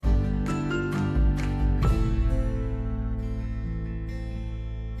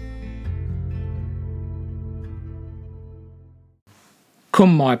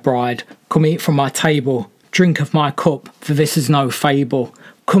Come, my bride, come eat from my table, drink of my cup, for this is no fable.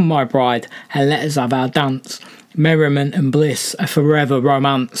 Come, my bride, and let us have our dance. Merriment and bliss, a forever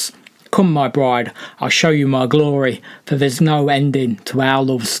romance. Come, my bride, I'll show you my glory, for there's no ending to our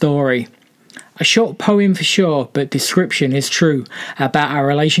love story. A short poem for sure, but description is true about our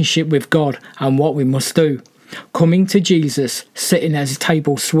relationship with God and what we must do. Coming to Jesus, sitting at his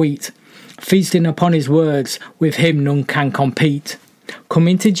table sweet, feasting upon his words, with him none can compete.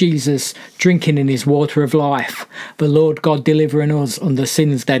 Coming to Jesus, drinking in his water of life, the Lord God delivering us under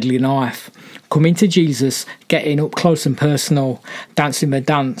sin's deadly knife. Coming to Jesus, getting up close and personal, dancing the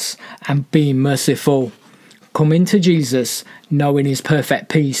dance and being merciful. Coming to Jesus, knowing his perfect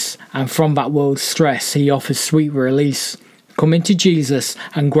peace, and from that world's stress he offers sweet release. Coming to Jesus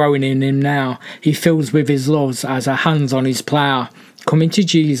and growing in him now, he fills with his loves as a hands on his plough. Coming to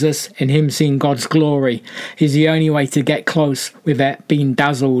Jesus, in him seeing God's glory, is the only way to get close without being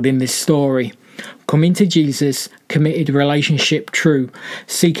dazzled in this story. Coming to Jesus, committed relationship true,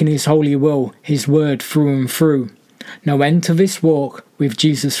 seeking his holy will, his word through and through. No end to this walk, with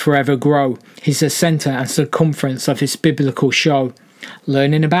Jesus forever grow. He's the centre and circumference of this biblical show.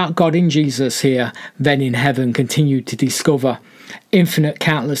 Learning about God in Jesus here, then in heaven continue to discover infinite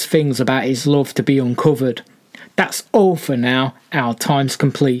countless things about his love to be uncovered. That's all for now, our time's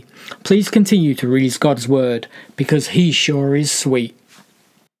complete. Please continue to read God's word, because he sure is sweet.